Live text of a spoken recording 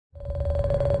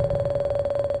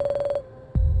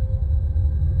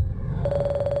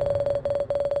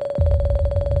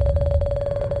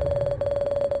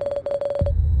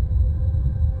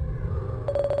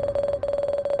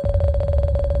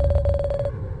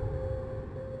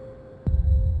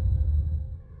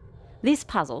This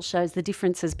puzzle shows the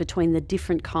differences between the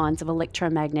different kinds of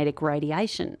electromagnetic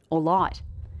radiation, or light.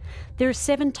 There are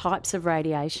 7 types of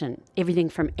radiation, everything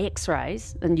from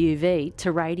X-rays and UV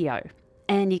to radio.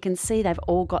 And you can see they've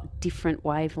all got different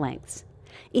wavelengths.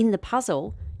 In the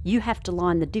puzzle, you have to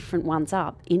line the different ones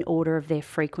up in order of their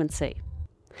frequency.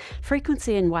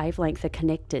 Frequency and wavelength are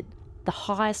connected. The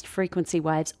highest frequency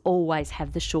waves always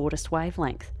have the shortest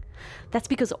wavelength. That's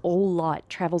because all light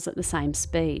travels at the same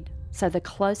speed. So the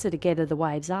closer together the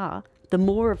waves are, the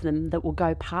more of them that will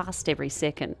go past every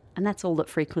second. And that's all that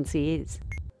frequency is.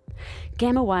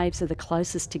 Gamma waves are the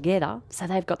closest together, so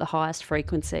they've got the highest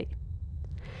frequency.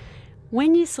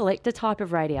 When you select a type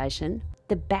of radiation,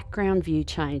 the background view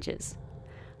changes.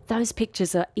 Those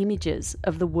pictures are images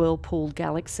of the Whirlpool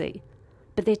galaxy,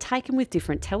 but they're taken with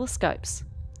different telescopes.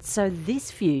 So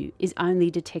this view is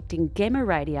only detecting gamma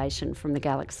radiation from the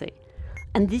galaxy,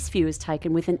 and this view is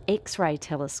taken with an X-ray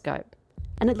telescope.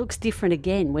 And it looks different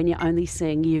again when you're only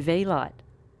seeing UV light.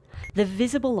 The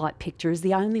visible light picture is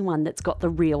the only one that's got the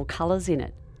real colours in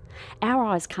it. Our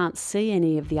eyes can't see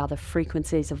any of the other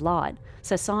frequencies of light,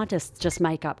 so scientists just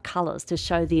make up colours to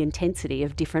show the intensity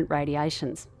of different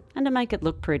radiations and to make it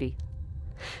look pretty.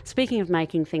 Speaking of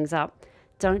making things up,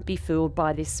 don't be fooled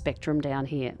by this spectrum down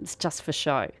here. It's just for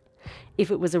show.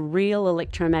 If it was a real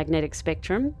electromagnetic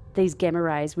spectrum, these gamma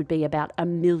rays would be about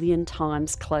 1,000,000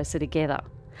 times closer together,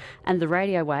 and the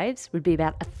radio waves would be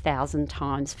about 1,000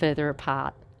 times further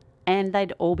apart. And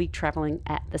they'd all be travelling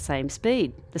at the same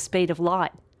speed, the speed of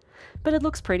light. But it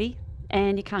looks pretty,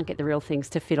 and you can't get the real things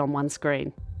to fit on one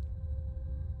screen.